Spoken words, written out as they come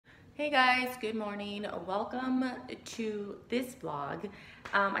Hey guys, good morning. Welcome to this vlog.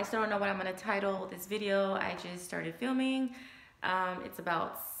 I still don't know what I'm gonna title this video. I just started filming. It's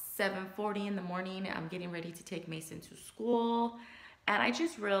about 7:40 in the morning. I'm getting ready to take Mason to school. And I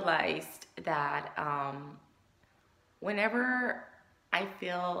just realized that whenever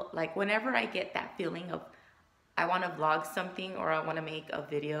whenever I get that feeling of I wanna vlog something or I wanna make a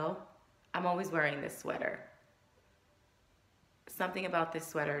video, I'm always wearing this sweater. Something about this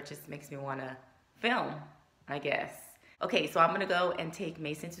sweater just makes me want to film, I guess. Okay, so I'm gonna go and take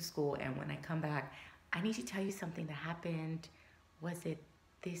Mason to school, and when I come back, I need to tell you something that happened. Was it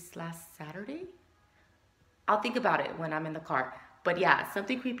this last Saturday? I'll think about it when I'm in the car. But yeah,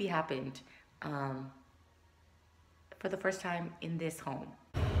 something creepy happened for the first time in this home.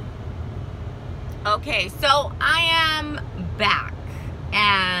 Okay, so I am back,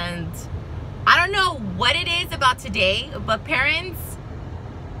 and I don't know what it is about today, but parents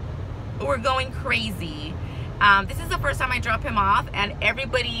were going crazy. This is the first time I drop him off, and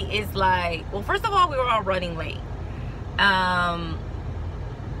everybody is like, well, first of all, we were all running late. And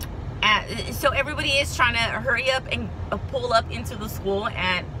so everybody is trying to hurry up and pull up into the school,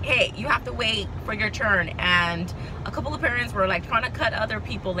 and hey, you have to wait for your turn. And a couple of parents were like trying to cut other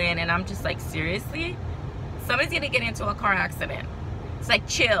people in, and I'm just like, seriously? Somebody's gonna get into a car accident. It's like,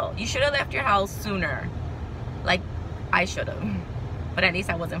 chill. You should have left your house sooner. Like, I should have. But at least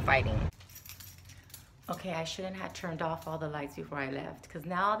I wasn't fighting. Okay, I shouldn't have turned off all the lights before I left, because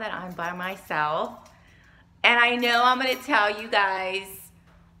now that I'm by myself, and I know I'm going to tell you guys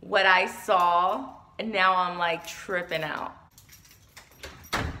what I saw, and now I'm like tripping out.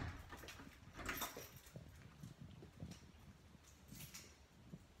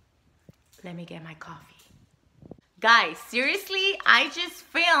 Let me get my coffee. Guys, seriously, I just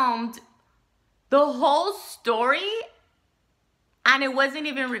filmed the whole story and it wasn't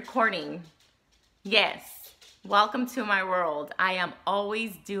even recording. Yes, welcome to my world. I am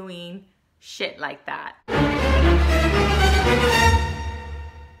always doing shit like that.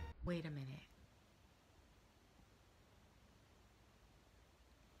 Wait a minute.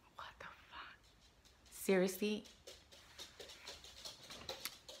 What the fuck? Seriously?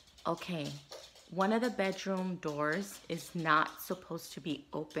 Okay. One of the bedroom doors is not supposed to be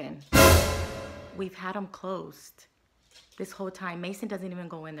open. We've had them closed this whole time. Mason doesn't even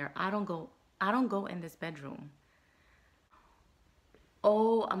go in there. I don't go in this bedroom.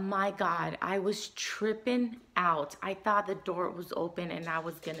 Oh my God, I was tripping out. I thought the door was open, and I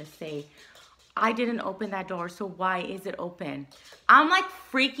was gonna say, I didn't open that door, so why is it open? I'm like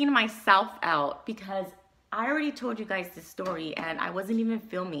freaking myself out because I already told you guys this story and I wasn't even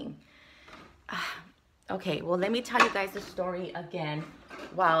filming. Okay, well, let me tell you guys the story again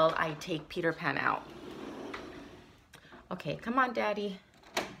while I take Peter Pan out. Okay, come on, Daddy.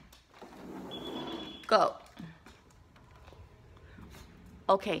 Go.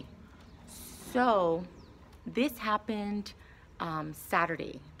 Okay, so this happened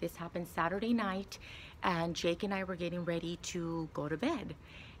Saturday. This happened Saturday night, and Jake and I were getting ready to go to bed.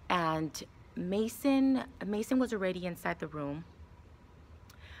 And Mason was already inside the room.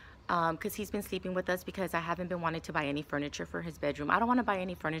 Because he's been sleeping with us because I haven't been wanting to buy any furniture for his bedroom. I don't want to buy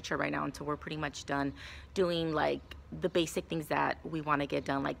any furniture right now until we're pretty much done doing like the basic things that we want to get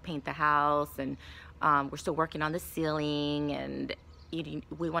done, like paint the house, and we're still working on the ceiling, and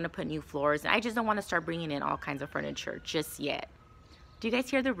we want to put new floors. And I just don't want to start bringing in all kinds of furniture just yet. Do you guys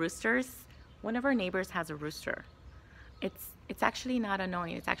hear the roosters? One of our neighbors has a rooster. It's actually not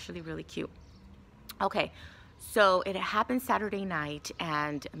annoying. It's actually really cute. Okay. So it happened Saturday night,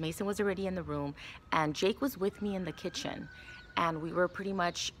 and Mason was already in the room, and Jake was with me in the kitchen, and we were pretty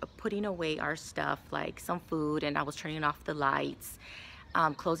much putting away our stuff, like some food, and I was turning off the lights,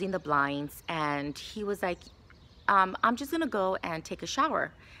 closing the blinds, and he was like, I'm just gonna go and take a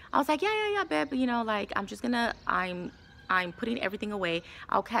shower. I was like, yeah, babe, you know, like, I'm putting everything away.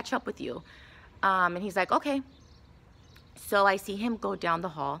 I'll catch up with you. And he's like, okay. So I see him go down the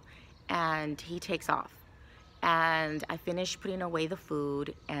hall, and he takes off. And I finished putting away the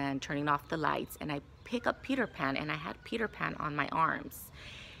food and turning off the lights, and I pick up Peter Pan, and I had Peter Pan on my arms.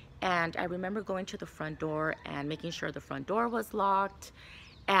 And I remember going to the front door and making sure the front door was locked,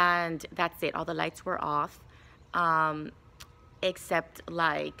 and that's it. All the lights were off, except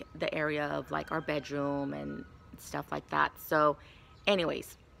like the area of like our bedroom and stuff like that. So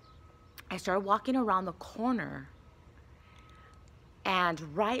anyways, I started walking around the corner, and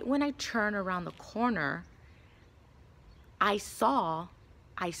right when I turn around the corner, I saw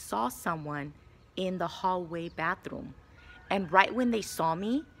someone in the hallway bathroom. And right when they saw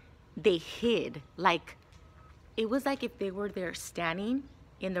me, they hid. Like, it was like if they were there standing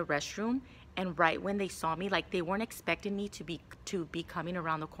in the restroom, and right when they saw me, like they weren't expecting me to be coming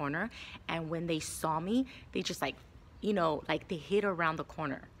around the corner, and when they saw me, they just like, you know, like they hid around the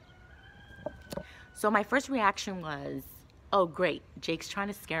corner. So my first reaction was, oh great, Jake's trying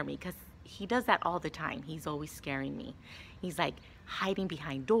to scare me, because he does that all the time. He's always scaring me. He's like hiding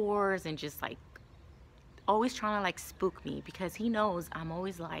behind doors and just like always trying to like spook me, because he knows I'm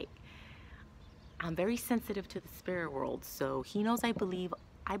always like, I'm very sensitive to the spirit world. So he knows I believe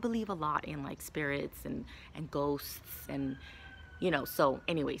a lot in like spirits and ghosts, and you know, so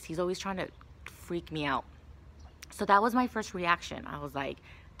anyways, he's always trying to freak me out. So that was my first reaction. I was like,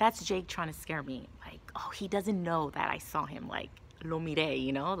 that's Jake trying to scare me. Like, oh, he doesn't know that I saw him, like lo mire,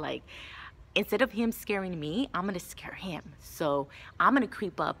 you know, like instead of him scaring me, I'm gonna scare him. So I'm gonna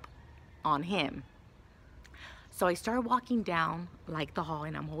creep up on him. So I started walking down like the hall,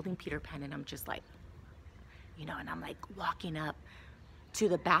 and I'm holding Peter Pan, and I'm just like, you know, and I'm like walking up to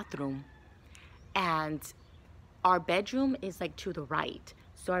the bathroom, and our bedroom is like to the right.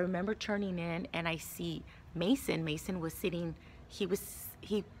 So I remember turning in, and I see Mason. Mason was sitting, he was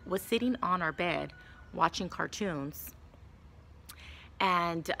sitting on our bed watching cartoons.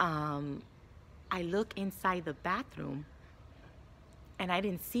 And I look inside the bathroom, and I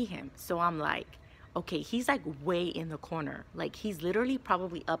didn't see him. So I'm like, okay, he's like way in the corner. Like he's literally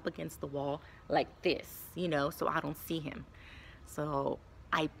probably up against the wall like this, you know, so I don't see him. So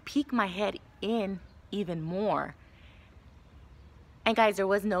I peek my head in even more. And guys, there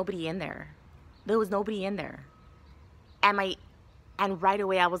was nobody in there. There was nobody in there. And right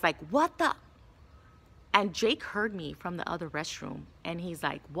away I was like, what the? And Jake heard me from the other restroom, and he's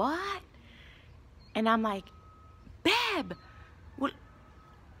like, what? And I'm like, babe, what?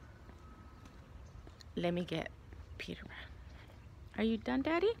 Let me get Peter. Are you done,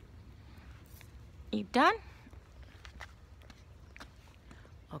 Daddy? You done?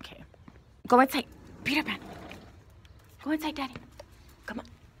 Okay. Go inside. Peter Pan. Go inside, Daddy. Come on.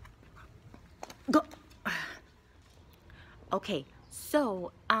 Go. Okay.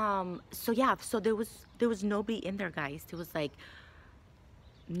 So yeah, so there was nobody in there, guys. There was like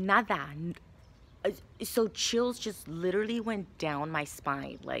nada. So chills just literally went down my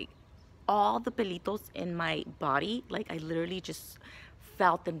spine. Like all the pelitos in my body, like I literally just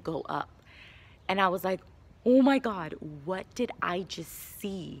felt them go up. And I was like, oh my God, what did I just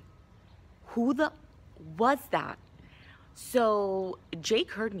see? Who the was that? So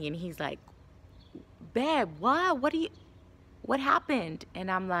Jake heard me, and he's like, babe, what happened? And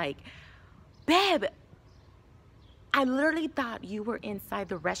I'm like, babe, I literally thought you were inside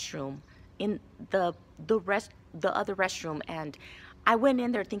the restroom, in the other restroom, and I went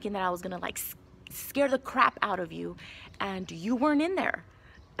in there thinking that I was gonna like scare the crap out of you, and you weren't in there.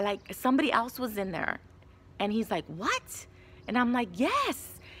 Like somebody else was in there. And he's like, what? And I'm like,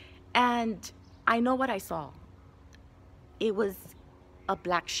 yes. And I know what I saw. It was a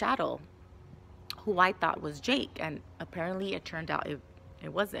black shadow who I thought was Jake, and apparently it turned out it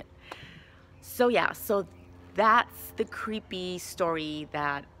wasn't. So yeah, so that's the creepy story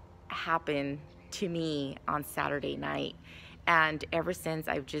that happened to me on Saturday night. And ever since,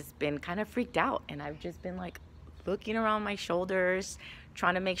 I've just been kind of freaked out, and I've just been like looking around my shoulders,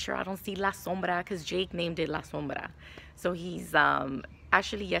 trying to make sure I don't see La Sombra, because Jake named it La Sombra. So he's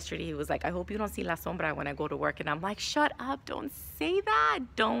actually yesterday he was like, I hope you don't see La Sombra when I go to work. And I'm like, shut up, don't say that,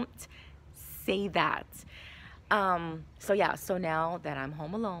 don't say that. So yeah, so now that I'm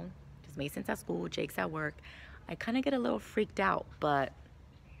home alone, because Mason's at school, Jake's at work, I kind of get a little freaked out, but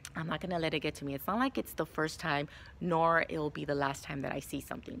I'm not gonna let it get to me. It's not like it's the first time, nor it'll be the last time that I see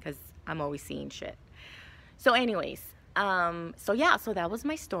something, because I'm always seeing shit. So anyways, so yeah, so that was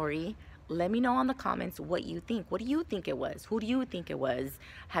my story. Let me know in the comments what you think. What do you think it was? Who do you think it was?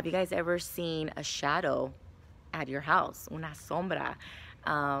 Have you guys ever seen a shadow at your house? Una sombra.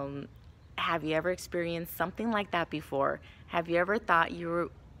 Have you ever experienced something like that before? Have you ever thought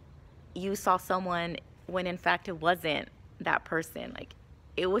you saw someone when in fact it wasn't that person? Like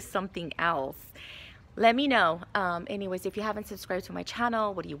it was something else. Let me know. Anyways, if you haven't subscribed to my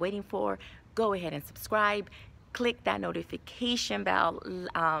channel, what are you waiting for? Go ahead and subscribe. Click that notification bell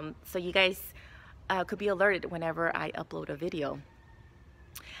so you guys could be alerted whenever I upload a video.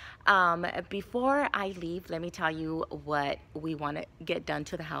 Before I leave, let me tell you what we want to get done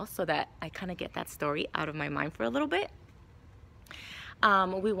to the house so that I kind of get that story out of my mind for a little bit.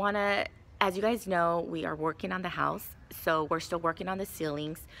 We want to, as you guys know, we are working on the house, so we're still working on the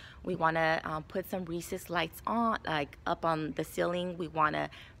ceilings. We want to put some recessed lights on, like up on the ceiling. We want to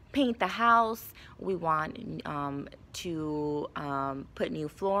paint the house. We want to put new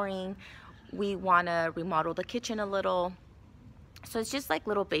flooring. We want to remodel the kitchen a little. So it's just like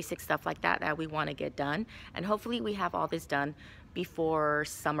little basic stuff like that that we want to get done, and hopefully we have all this done before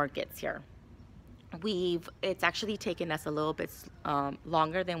summer gets here. It's actually taken us a little bit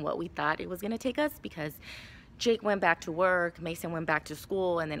longer than what we thought it was going to take us, because Jake went back to work, Mason went back to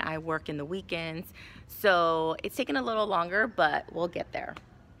school, and then I work in the weekends. So it's taken a little longer, but we'll get there.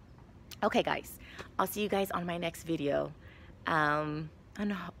 Okay guys, I'll see you guys on my next video. I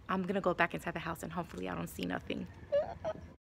know I'm gonna go back inside the house and hopefully I don't see nothing.